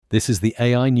This is the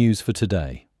AI news for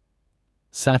today,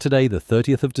 Saturday, the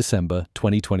 30th of December,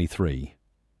 2023.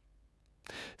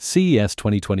 CES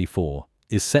 2024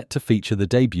 is set to feature the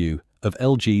debut of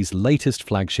LG's latest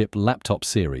flagship laptop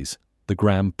series, the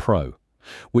Gram Pro,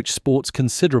 which sports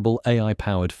considerable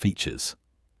AI-powered features.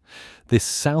 This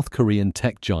South Korean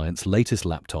tech giant's latest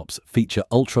laptops feature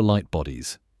ultra-light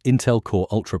bodies, Intel Core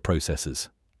Ultra processors,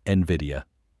 NVIDIA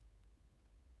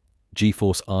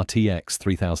GeForce RTX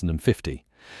 3050,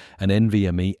 and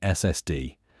NVMe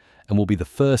SSD, and will be the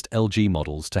first LG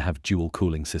models to have dual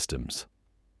cooling systems.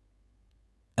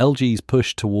 LG's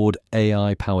push toward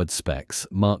AI-powered specs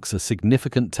marks a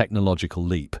significant technological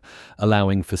leap,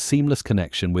 allowing for seamless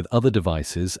connection with other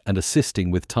devices and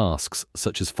assisting with tasks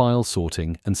such as file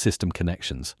sorting and system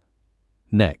connections.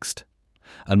 Next,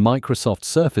 and Microsoft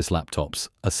Surface laptops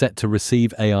are set to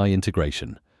receive AI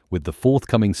integration, with the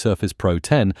forthcoming Surface Pro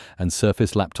 10 and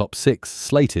Surface Laptop 6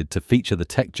 slated to feature the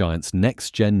tech giant's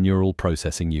next-gen neural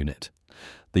processing unit.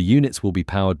 The units will be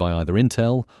powered by either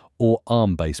Intel or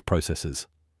ARM-based processors,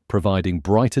 providing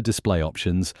brighter display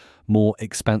options, more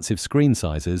expansive screen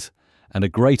sizes, and a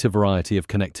greater variety of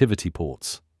connectivity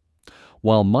ports.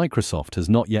 While Microsoft has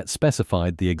not yet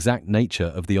specified the exact nature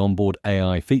of the onboard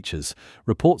AI features,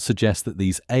 reports suggest that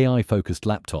these AI-focused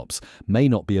laptops may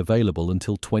not be available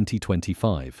until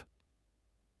 2025.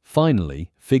 Finally,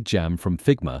 FigJam from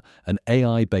Figma, an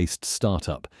AI-based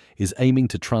startup, is aiming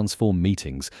to transform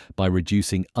meetings by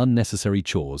reducing unnecessary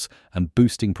chores and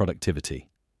boosting productivity.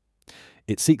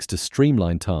 It seeks to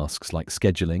streamline tasks like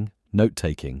scheduling,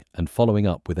 note-taking, and following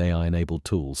up with AI-enabled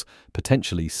tools,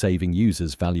 potentially saving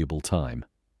users valuable time.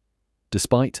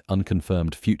 Despite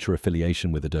unconfirmed future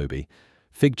affiliation with Adobe,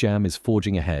 FigJam is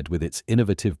forging ahead with its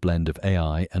innovative blend of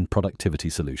AI and productivity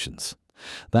solutions.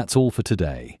 That's all for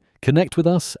today. Connect with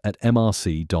us at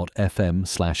mrc.fm/AI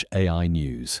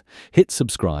news. Hit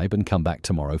subscribe and come back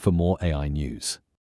tomorrow for more AI news.